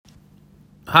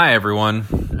Hi, everyone,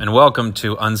 and welcome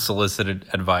to Unsolicited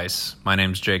Advice. My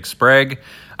name's Jake Sprague.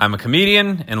 I'm a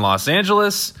comedian in Los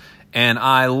Angeles, and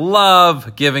I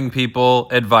love giving people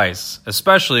advice,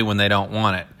 especially when they don't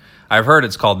want it. I've heard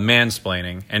it's called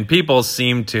mansplaining, and people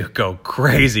seem to go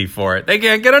crazy for it. They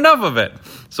can't get enough of it.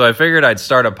 So I figured I'd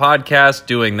start a podcast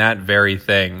doing that very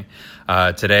thing.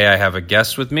 Today I have a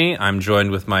guest with me. I'm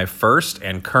joined with my first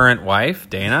and current wife,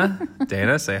 Dana.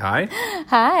 Dana, say hi.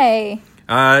 Hi.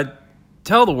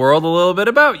 Tell the world a little bit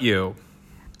about you.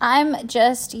 I'm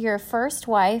just your first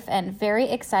wife and very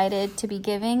excited to be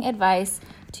giving advice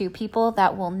to people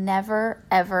that will never,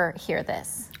 ever hear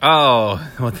this. Oh,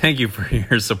 well, thank you for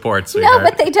your support, sweetheart. No,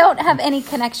 but they don't have any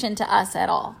connection to us at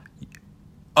all.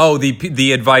 Oh,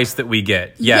 the advice that we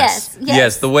get. Yes.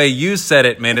 Yes. The way you said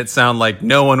it made it sound like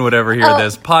no one would ever hear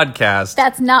this podcast.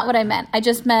 That's not what I meant. I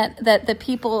just meant that the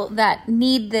people that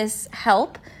need this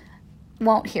help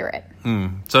won't hear it.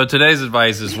 So today's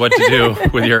advice is what to do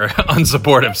with your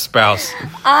unsupportive spouse.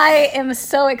 I am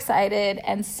so excited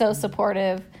and so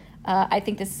supportive. I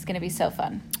think this is going to be so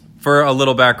fun. For a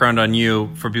little background on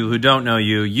you, for people who don't know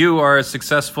you, you are a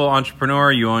successful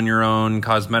entrepreneur. You own your own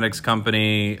cosmetics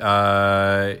company.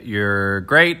 You're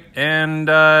great, and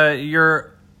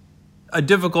you're a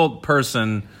difficult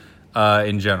person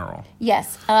in general.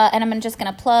 Yes, and I'm just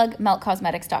going to plug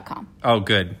meltcosmetics.com. Oh,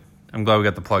 good. I'm glad we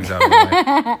got the plugs out of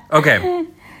the way. Okay.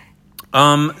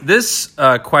 This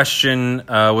question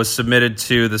was submitted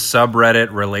to the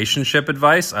subreddit Relationship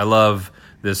Advice. I love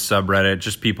this subreddit.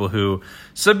 Just people who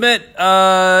submit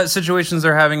situations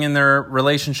they're having in their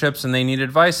relationships and they need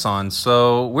advice on.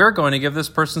 So we're going to give this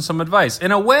person some advice.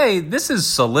 In a way, this is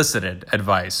solicited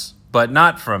advice, but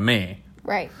not from me.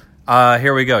 Right.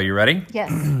 Here we go. You ready?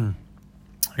 Yes.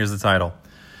 Here's the title.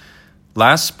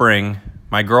 Last spring,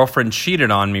 my girlfriend cheated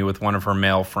on me with one of her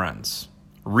male friends.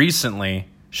 Recently,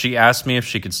 she asked me if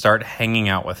she could start hanging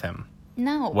out with him.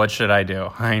 No. What should I do?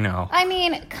 I know. I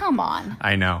mean, come on.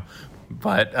 I know.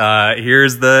 But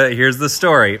here's the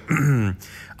story.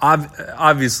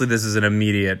 Obviously, this is an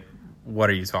immediate, what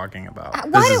are you talking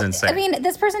about? This is insane. I mean,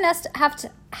 this person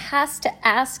has to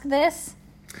ask this.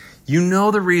 You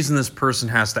know the reason this person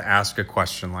has to ask a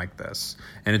question like this.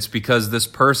 And it's because this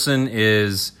person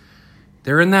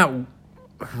they're in that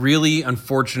really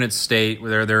unfortunate state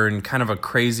where they're in kind of a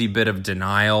crazy bit of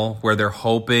denial, where they're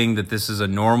hoping that this is a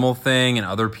normal thing and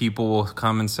other people will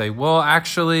come and say, well,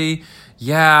 actually,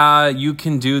 yeah, you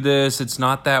can do this. It's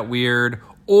not that weird.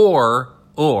 Or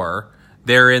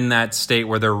they're in that state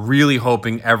where they're really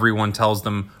hoping everyone tells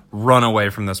them, run away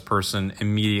from this person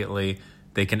immediately.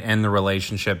 They can end the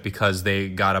relationship because they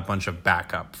got a bunch of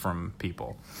backup from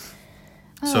people.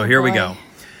 So here we go.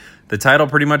 The title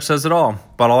pretty much says it all,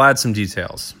 but I'll add some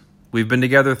details. We've been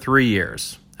together 3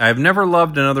 years. I have never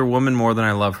loved another woman more than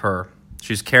I love her.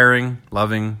 She's caring,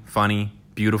 loving, funny,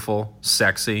 beautiful,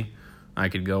 sexy. I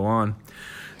could go on.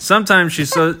 Sometimes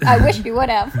she's so... I wish you would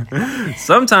have.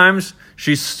 Sometimes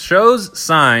she shows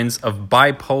signs of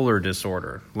bipolar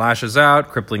disorder. Lashes out,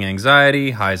 crippling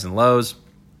anxiety, highs and lows.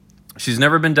 She's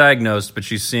never been diagnosed, but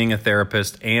she's seeing a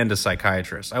therapist and a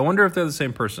psychiatrist. I wonder if they're the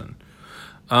same person.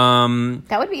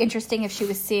 That would be interesting if she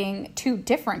was seeing two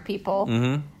different people.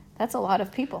 Mm-hmm. That's a lot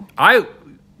of people.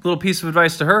 Little piece of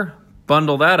advice to her: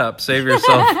 bundle that up. Save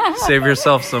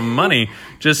yourself some money.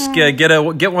 Just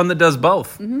get one that does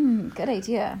both. Good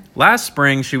idea. Last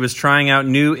spring, she was trying out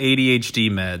new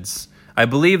ADHD meds. I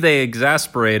believe they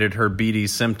exacerbated her BD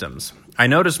symptoms. I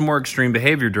noticed more extreme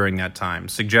behavior during that time,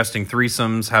 suggesting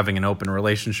threesomes, having an open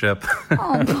relationship.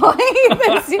 Oh, boy.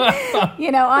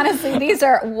 Honestly, these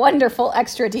are wonderful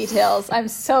extra details. I'm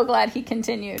so glad he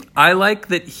continued. I like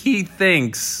that he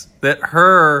thinks that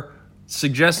her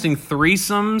suggesting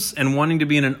threesomes and wanting to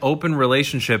be in an open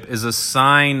relationship is a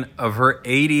sign of her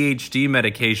ADHD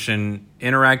medication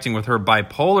interacting with her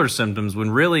bipolar symptoms,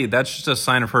 when really that's just a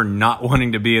sign of her not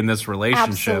wanting to be in this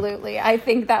relationship. Absolutely. I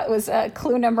think that was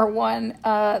clue number one,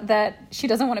 that she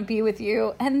doesn't want to be with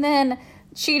you. And then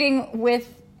cheating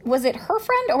with, was it her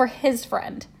friend or his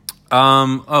friend?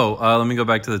 Let me go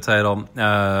back to the title.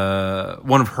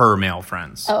 One of her male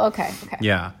friends. Oh, okay.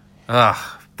 Yeah.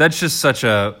 That's just such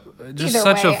a... This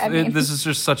is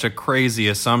just such a crazy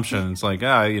assumption. It's like,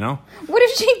 What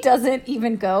if she doesn't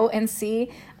even go and see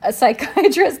a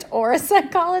psychiatrist or a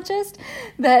psychologist,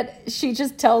 that she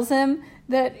just tells him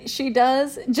that she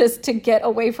does just to get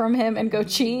away from him and go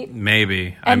cheat?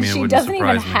 Maybe. And she doesn't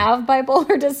even have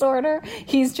bipolar disorder.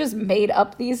 He's just made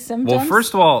up these symptoms. Well,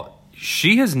 first of all,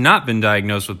 she has not been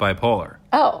diagnosed with bipolar.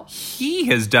 Oh. He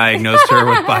has diagnosed her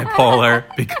with bipolar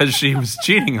because she was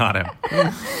cheating on him.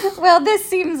 Well, this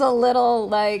seems a little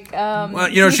like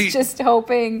he's just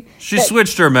hoping. She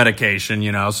switched her medication,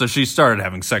 so she started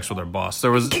having sex with her boss.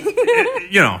 There was,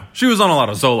 she was on a lot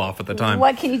of Zoloft at the time.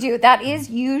 What can you do? That is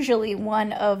usually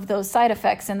one of those side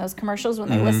effects in those commercials when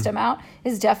they list them out,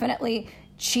 is definitely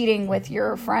cheating with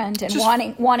your friend and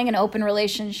wanting an open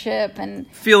relationship and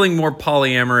feeling more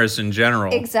polyamorous in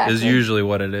general. Exactly. Is usually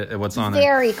what it is, what's on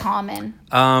very common.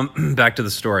 Back to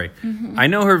the story. I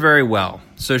know her very well,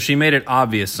 so she made it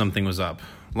obvious something was up.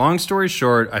 Long story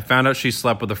short, I found out she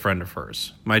slept with a friend of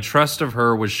hers. My trust of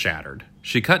her was shattered.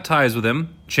 She cut ties with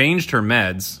him, changed her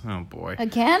meds. Oh boy.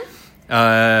 Again?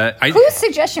 Whose Whose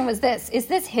suggestion was this? Is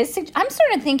this his I'm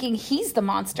sort of thinking he's the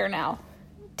monster now.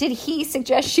 Did he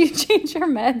suggest she change her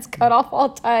meds, cut off all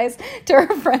ties to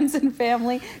her friends and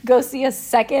family, go see a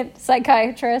second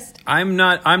psychiatrist? I'm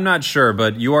not sure,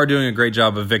 but you are doing a great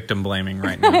job of victim blaming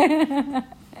right now.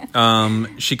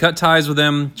 She cut ties with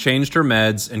him, changed her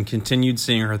meds, and continued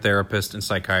seeing her therapist and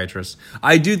psychiatrist.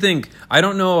 I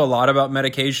don't know a lot about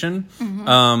medication. You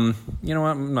know what?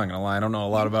 I'm not going to lie. I don't know a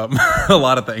lot about a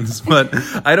lot of things, but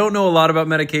I don't know a lot about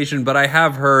medication, but I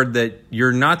have heard that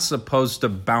you're not supposed to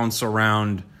bounce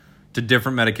around to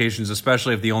different medications,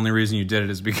 especially if the only reason you did it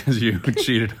is because you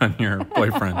cheated on your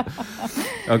boyfriend.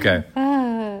 Okay.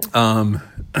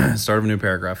 Start of a new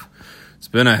paragraph. It's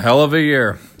been a hell of a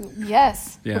year.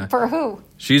 Yes. Yeah. For who?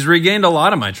 She's regained a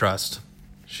lot of my trust.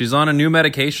 She's on a new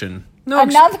medication.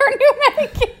 Another new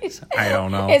medication? I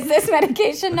don't know. Is this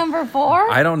medication number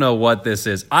 4? I don't know what this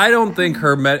is. I don't think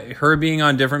her being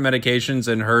on different medications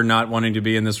and her not wanting to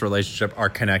be in this relationship are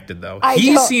connected, though.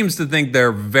 He seems to think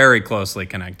they're very closely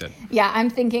connected. Yeah,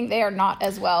 I'm thinking they are not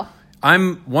as well.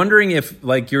 I'm wondering if,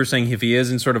 like you were saying, if he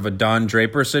is in sort of a Don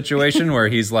Draper situation where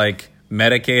he's like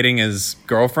medicating his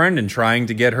girlfriend and trying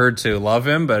to get her to love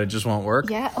him, but it just won't work.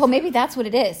 Yeah. Oh, maybe that's what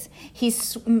it is.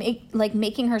 He's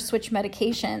making her switch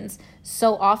medications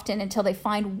so often until they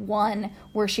find one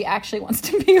where she actually wants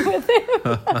to be with him.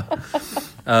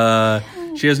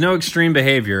 She has no extreme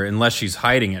behavior unless she's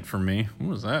hiding it from me.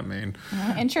 What does that mean?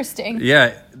 Interesting.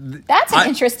 Yeah. That's an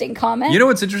interesting comment. You know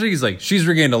what's interesting? He's like, she's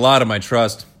regained a lot of my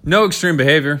trust. No extreme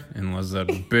behavior, unless that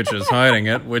bitch is hiding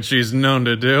it, which she's known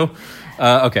to do.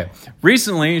 Okay.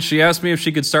 Recently, she asked me if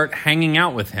she could start hanging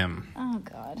out with him. Oh,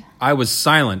 God. I was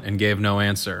silent and gave no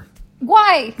answer.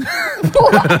 Why?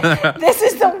 This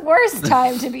is the worst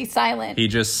time to be silent. He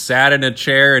just sat in a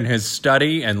chair in his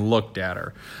study and looked at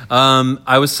her.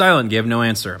 I was silent, gave no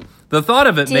answer. The thought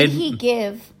of it Did he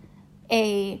give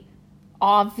a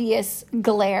obvious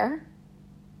glare?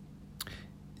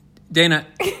 Dana,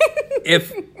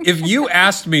 if you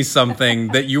asked me something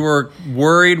that you were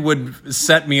worried would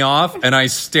set me off and I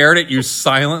stared at you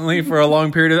silently for a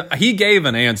long period of time, he gave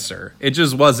an answer. It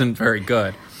just wasn't very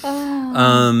good.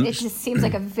 It just seems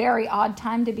like a very odd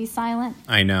time to be silent.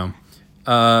 I know.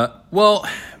 Well,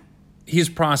 he's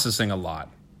processing a lot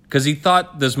because he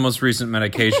thought this most recent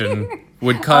medication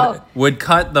would cut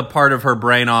the part of her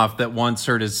brain off that wants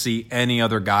her to see any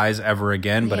other guys ever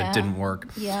again, but it didn't work.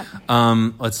 Yeah.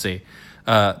 Let's see.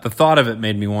 The thought of it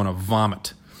made me want to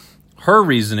vomit. Her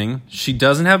reasoning, she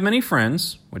doesn't have many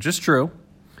friends, which is true,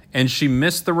 and she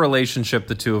missed the relationship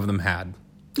the two of them had.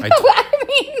 Oh, God.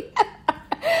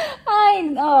 I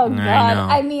know.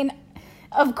 I mean,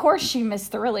 of course she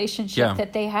missed the relationship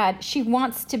that they had. She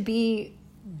wants to be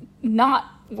not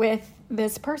with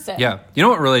this person. Yeah. You know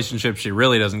what relationship she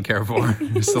really doesn't care for?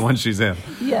 It's the one she's in.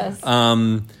 Yes.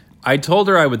 I told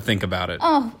her I would think about it.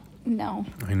 Oh, no.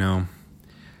 I know.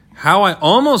 How I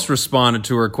almost responded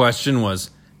to her question was,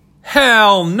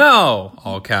 hell no,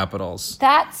 all capitals.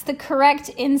 That's the correct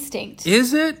instinct.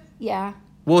 Is it? Yeah.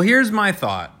 Well, here's my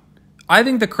thought. I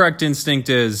think the correct instinct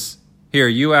is, here,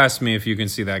 you ask me if you can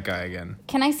see that guy again.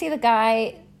 Can I see the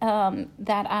guy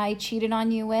that I cheated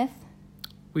on you with?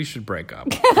 We should break up.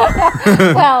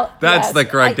 Well, That's the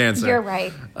correct answer. You're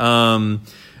right.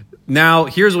 Now,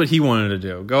 here's what he wanted to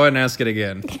do. Go ahead and ask it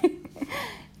again.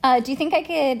 Do you think I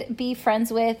could be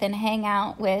friends with and hang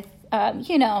out with,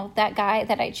 that guy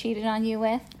that I cheated on you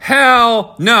with?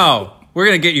 Hell no. We're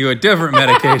going to get you a different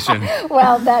medication.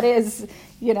 Well, that is,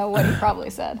 what he probably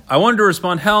said. I wanted to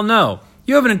respond, hell no.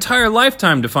 You have an entire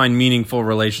lifetime to find meaningful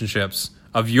relationships.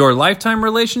 Of your lifetime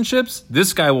relationships,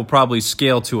 this guy will probably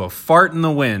scale to a fart in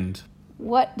the wind.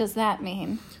 What does that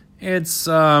mean? It's,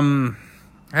 I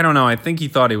don't know. I think he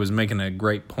thought he was making a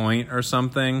great point or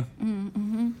something.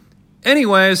 Mm-hmm.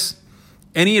 Anyways,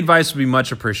 any advice would be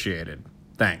much appreciated.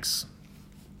 Thanks.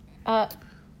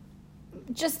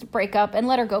 Just break up and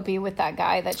let her go be with that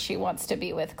guy that she wants to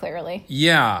be with, clearly.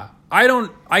 Yeah.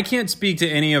 I can't speak to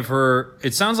any of her.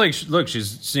 It sounds like, look,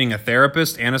 she's seeing a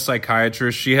therapist and a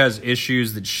psychiatrist. She has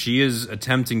issues that she is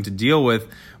attempting to deal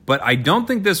with, but I don't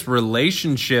think this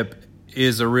relationship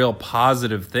is a real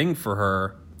positive thing for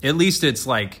her. At least it's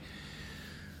like,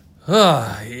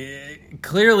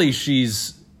 clearly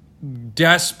she's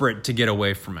desperate to get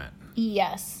away from it.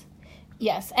 Yes.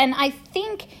 And I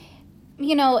think,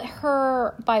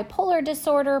 her bipolar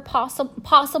disorder,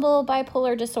 possible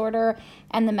bipolar disorder,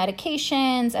 and the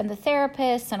medications and the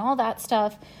therapists and all that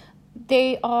stuff,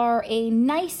 they are a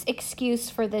nice excuse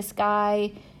for this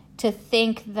guy to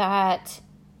think that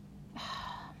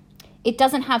it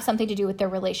doesn't have something to do with their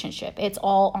relationship. It's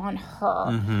all on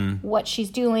her, what she's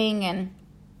doing. And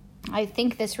I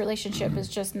think this relationship is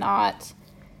just not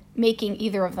making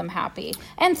either of them happy.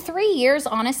 And 3 years,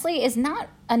 honestly, is not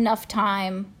enough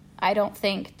time, I don't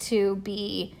think, to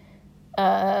be,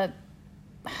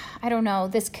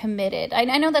 this committed.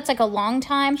 I know that's like a long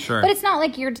time, sure, but it's not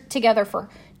like you're together for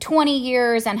 20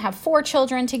 years and have 4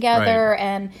 children together, right,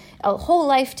 and a whole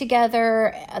life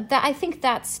together. I think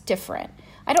that's different.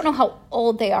 I don't know how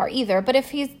old they are either, but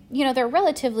if he's, they're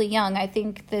relatively young, I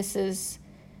think this is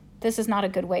not a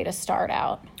good way to start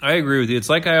out. I agree with you. It's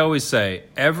like I always say,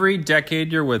 every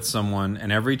decade you're with someone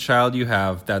and every child you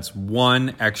have, that's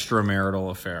one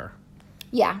extramarital affair.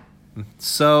 Yeah.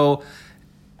 So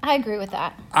I agree with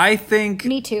that. I think...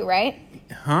 Me too, right?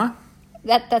 Huh?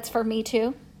 That's for me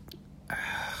too?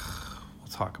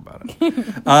 We'll talk about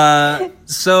it.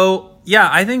 So, yeah,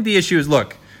 I think the issue is,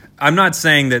 look, I'm not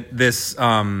saying that this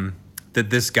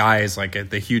guy is like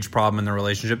the huge problem in the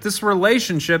relationship. This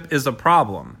relationship is a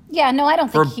problem. Yeah, no, I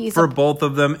don't think he's... For both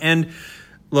of them. And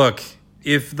look,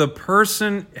 if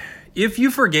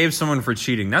you forgave someone for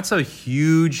cheating, that's a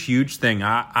huge, huge thing.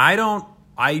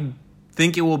 I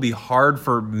think it will be hard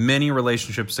for many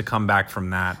relationships to come back from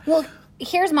that. Well,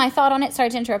 here's my thought on it. Sorry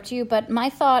to interrupt you, but my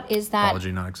thought is that...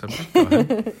 Apology not accepted. Go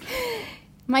ahead.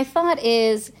 My thought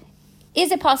is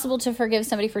it possible to forgive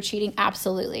somebody for cheating?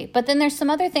 Absolutely. But then there's some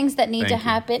other things that need to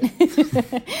happen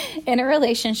in a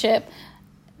relationship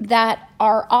that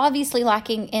are obviously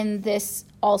lacking in this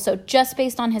also, just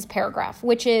based on his paragraph,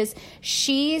 which is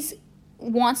she's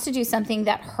wants to do something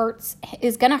that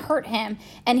is going to hurt him,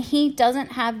 and he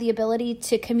doesn't have the ability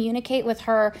to communicate with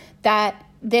her that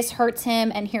this hurts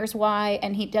him and here's why,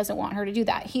 and he doesn't want her to do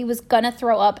that. He was going to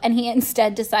throw up, and he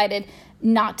instead decided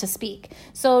not to speak.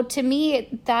 So to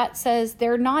me, that says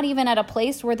they're not even at a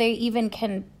place where they even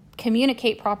can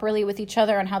communicate properly with each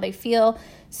other and how they feel.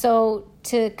 So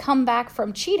to come back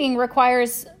from cheating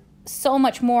requires so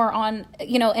much more on,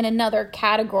 in another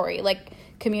category, like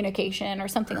communication or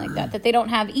something like that they don't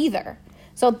have either.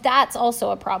 So that's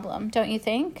also a problem, don't you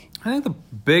think? I think the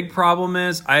big problem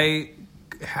is, I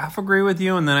half agree with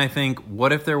you, and then I think,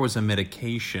 what if there was a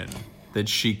medication that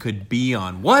she could be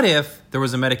on? What if there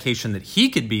was a medication that he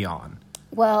could be on?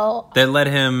 Well, that let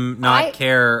him not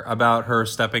care about her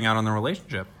stepping out on the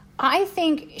relationship. I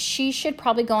think she should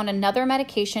probably go on another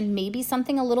medication, maybe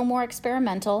something a little more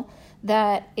experimental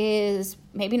that is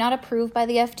maybe not approved by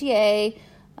the FDA,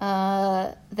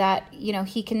 that,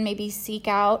 he can maybe seek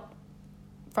out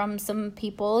from some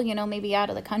people, maybe out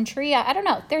of the country. I don't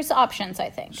know. There's options, I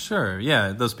think. Sure,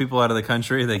 yeah. Those people out of the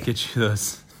country, they get you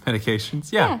those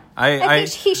medications. Yeah. I think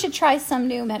he should try some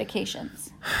new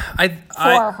medications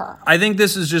for her. I think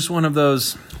this is just one of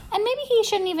those... And maybe he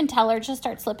shouldn't even tell her, just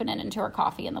start slipping it into her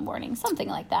coffee in the morning, something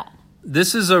like that.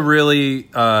 This is a really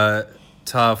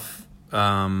tough...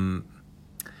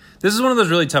 this is one of those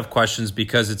really tough questions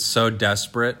because it's so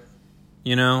desperate,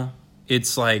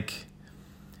 It's like...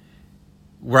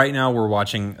 Right now we're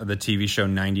watching the TV show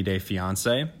 90 Day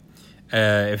Fiancé.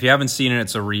 If you haven't seen it,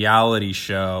 it's a reality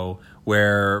show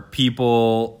where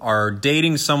people are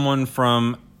dating someone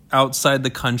from outside the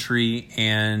country,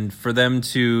 and for them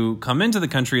to come into the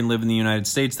country and live in the United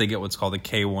States, they get what's called a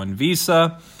K-1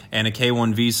 visa, and a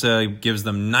K-1 visa gives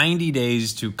them 90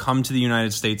 days to come to the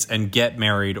United States and get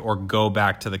married or go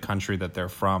back to the country that they're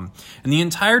from. And the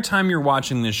entire time you're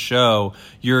watching this show,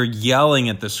 you're yelling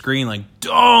at the screen like,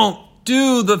 don't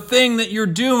do the thing that you're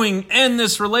doing, end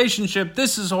this relationship,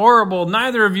 this is horrible,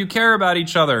 neither of you care about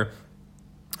each other.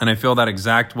 And I feel that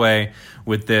exact way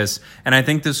with this. And I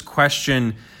think this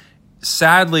question,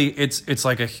 sadly, it's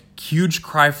like a huge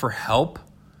cry for help,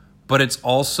 but it's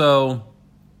also,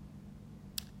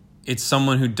 it's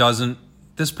someone who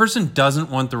this person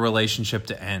doesn't want the relationship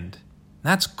to end.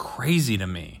 That's crazy to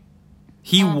me.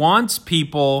 He wants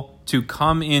people to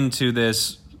come into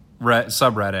this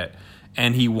subreddit,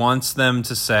 and he wants them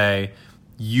to say,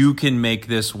 you can make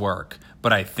this work,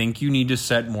 but I think you need to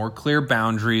set more clear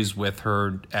boundaries with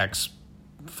her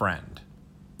ex-friend.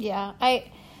 Yeah,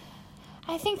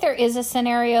 I think there is a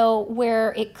scenario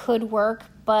where it could work,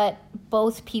 but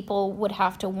both people would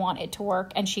have to want it to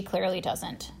work, and she clearly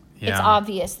doesn't. Yeah. It's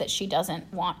obvious that she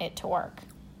doesn't want it to work.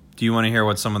 Do you want to hear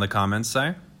what some of the comments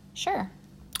say? Sure.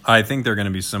 I think they're going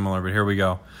to be similar, but here we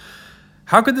go.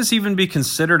 How could this even be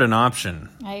considered an option?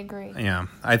 I agree. Yeah.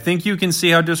 I think you can see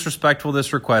how disrespectful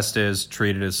this request is.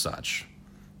 Treat it as such.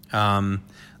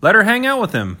 Let her hang out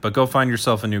with him, but go find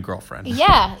yourself a new girlfriend.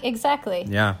 Yeah, exactly.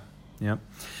 Yeah. Yep.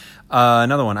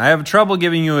 Another one. I have trouble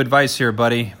giving you advice here,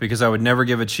 buddy, because I would never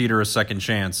give a cheater a second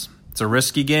chance. It's a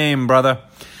risky game, brother.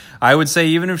 I would say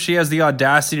even if she has the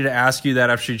audacity to ask you that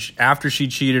after she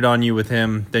cheated on you with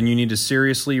him, then you need to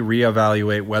seriously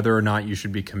reevaluate whether or not you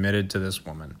should be committed to this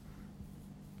woman.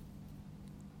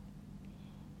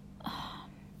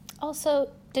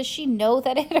 Also, does she know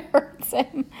that it hurts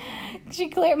him?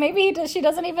 Maybe she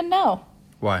doesn't even know.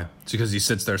 Why? It's because he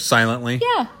sits there silently?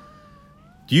 Yeah.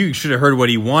 You should have heard what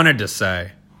he wanted to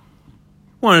say.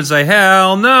 Wanted to say,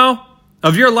 hell no.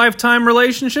 Of your lifetime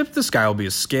relationship, this guy will be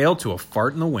a scale to a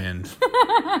fart in the wind.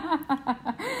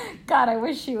 God, I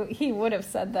wish he would have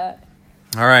said that.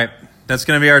 All right. That's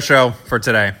going to be our show for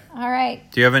today. All right.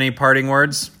 Do you have any parting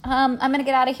words? I'm going to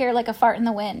get out of here like a fart in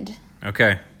the wind.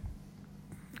 Okay.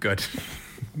 Good.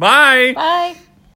 Bye. Bye.